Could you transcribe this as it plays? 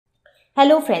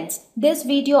Hello friends, this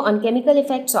video on chemical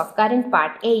effects of current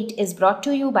part 8 is brought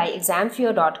to you by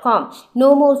examfear.com.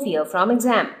 No more fear from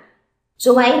exam.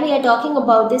 So while we are talking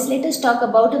about this, let us talk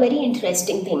about a very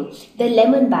interesting thing, the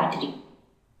lemon battery.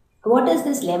 What is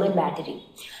this lemon battery?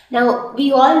 Now,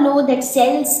 we all know that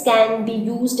cells can be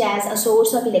used as a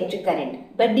source of electric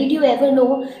current. But did you ever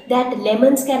know that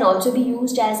lemons can also be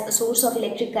used as a source of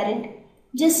electric current?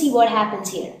 Just see what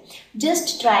happens here.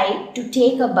 Just try to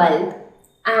take a bulb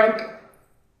and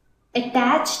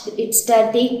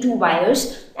take two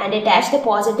wires and attach the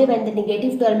positive and the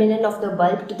negative terminal of the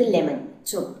bulb to the lemon.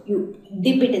 So you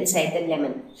dip it inside the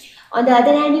lemon. On the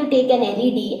other hand, you take an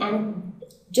LED and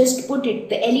just put it.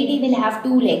 The LED will have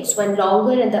two legs, one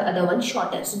longer and the other one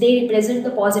shorter. So they represent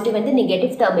the positive and the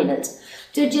negative terminals.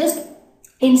 So just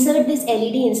insert this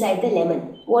LED inside the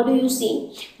lemon. What do you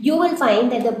see? You will find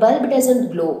that the bulb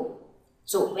doesn't glow.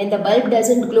 So when the bulb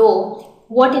doesn't glow,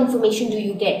 what information do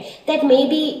you get? That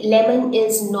maybe lemon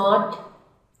is not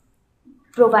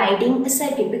providing a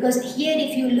circuit, because here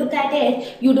if you look at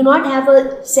it, you do not have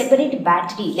a separate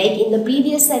battery. Like in the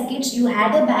previous circuits, you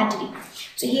had a battery.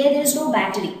 So here there is no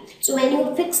battery. So when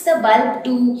you fix the bulb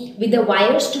with the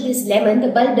wires to this lemon, the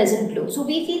bulb doesn't glow. So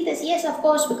we feel this, yes, of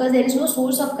course, because there is no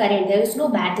source of current, there is no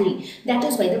battery. That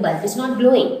is why the bulb is not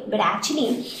glowing. But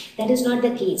actually, that is not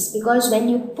the case, because when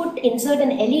you insert an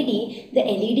LED, the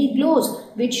LED glows,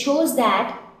 which shows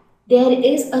that there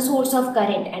is a source of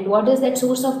current. And what is that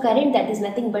source of current? That is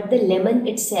nothing but the lemon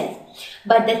itself.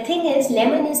 But the thing is,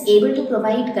 lemon is able to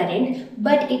provide current,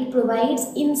 but it provides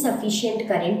insufficient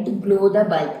current to glow the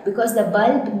bulb, because the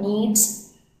bulb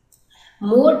needs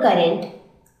more current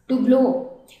to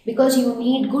glow, because you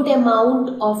need good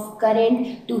amount of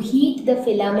current to heat the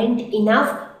filament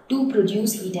enough to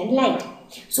produce heat and light.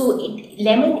 So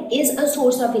lemon is a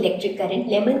source of electric current.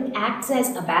 Lemon acts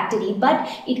as a battery, but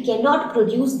it cannot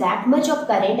produce that much of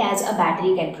current as a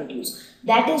battery can produce.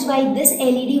 That is why this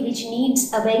LED, which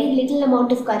needs a very little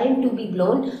amount of current to be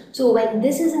blown, so when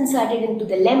this is inserted into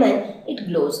the lemon, it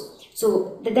glows.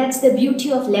 So that's the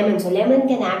beauty of lemon. So lemon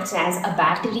can act as a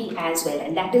battery as well,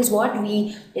 and that is what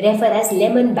we refer as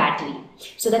lemon battery.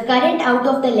 So the current out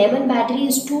of the lemon battery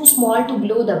is too small to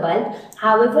glow the bulb.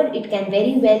 However, it can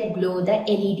very well glow the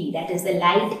LED, that is the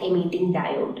light emitting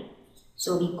diode.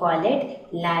 So we call it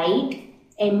light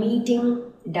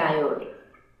emitting diode.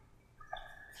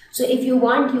 So if you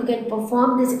want, you can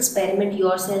perform this experiment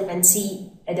yourself and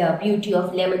see the beauty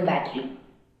of lemon battery.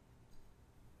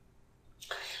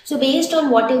 So based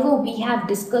on whatever we have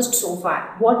discussed so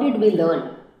far, what did we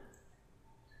learn?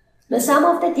 Now, some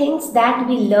of the things that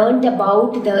we learned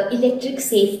about the electric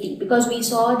safety, because we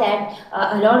saw that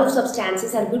a lot of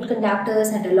substances are good conductors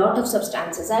and a lot of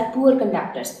substances are poor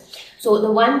conductors. So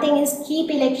the one thing is, keep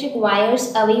electric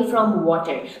wires away from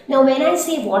water. Now when I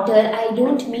say water, I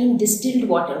don't mean distilled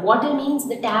water. Water means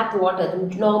the tap water,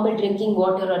 the normal drinking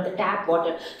water or the tap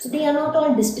water. So they are not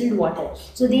all distilled water.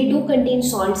 So they do contain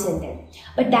salts in them.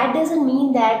 But that doesn't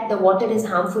mean that the water is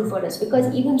harmful for us,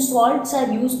 because even salts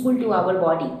are useful to our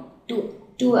body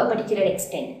to a particular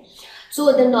extent.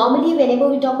 So normally whenever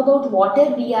we talk about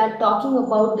water, we are talking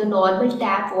about the normal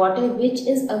tap water, which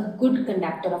is a good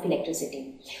conductor of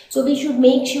electricity. So we should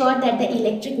make sure that the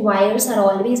electric wires are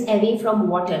always away from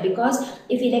water, because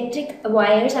if electric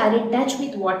wires are in touch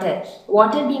with water,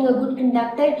 water being a good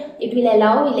conductor, it will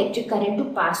allow electric current to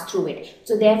pass through it.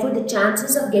 So therefore the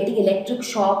chances of getting electric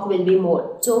shock will be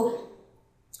more. So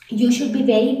you should be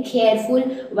very careful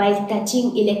while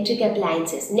touching electric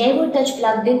appliances. Never touch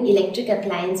plugged in electric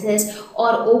appliances or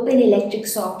open electric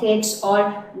sockets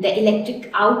or the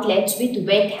electric outlets with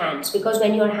wet hands, because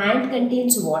when your hand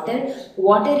contains water,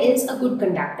 water is a good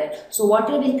conductor. So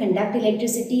water will conduct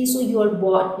electricity, so your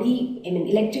body,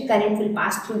 electric current will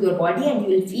pass through your body and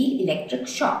you will feel electric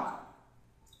shock.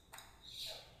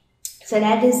 So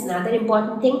that is another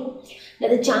important thing. Now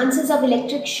the chances of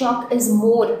electric shock is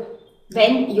more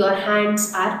when your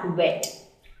hands are wet.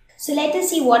 So let us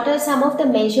see what are some of the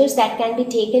measures that can be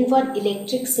taken for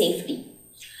electric safety.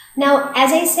 Now,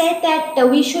 as I said that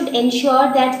we should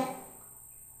ensure that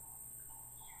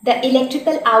the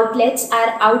electrical outlets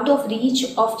are out of reach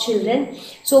of children.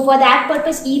 So for that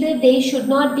purpose, either they should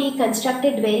not be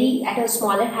constructed at a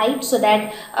smaller height, so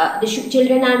that the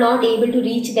children are not able to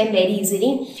reach them very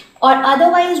easily. Or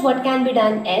otherwise, what can be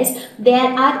done is, there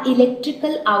are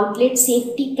electrical outlet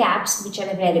safety caps which are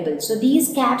available. So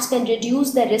these caps can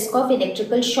reduce the risk of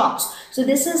electrical shocks. So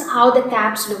this is how the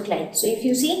caps look like. So if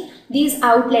you see these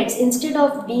outlets, instead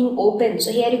of being open,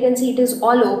 so here you can see it is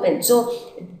all open. So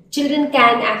children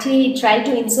can actually try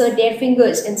to insert their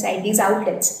fingers inside these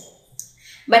outlets.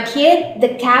 But here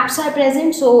the caps are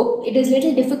present, so it is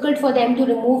little difficult for them to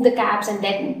remove the caps and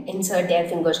then insert their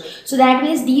fingers. So that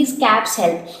means these caps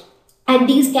help. And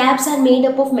these caps are made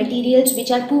up of materials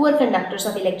which are poor conductors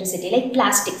of electricity, like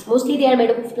plastics. Mostly they are made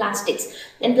up of plastics,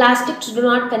 and plastics do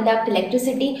not conduct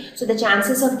electricity, so the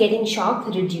chances of getting shock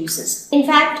reduces. In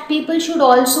fact, people should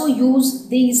also use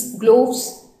these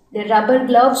gloves. The rubber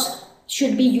gloves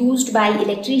should be used by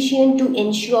electrician to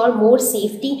ensure more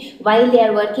safety while they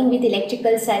are working with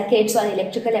electrical circuits or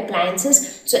electrical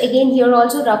appliances. So again, here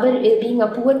also rubber being a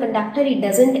poor conductor, it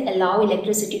doesn't allow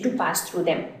electricity to pass through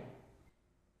them.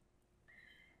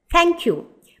 Thank you.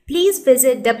 Please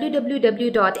visit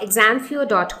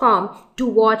www.examfear.com to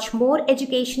watch more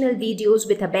educational videos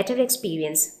with a better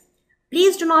experience.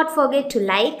 Please do not forget to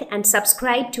like and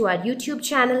subscribe to our YouTube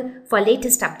channel for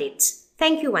latest updates.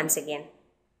 Thank you once again.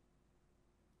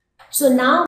 So now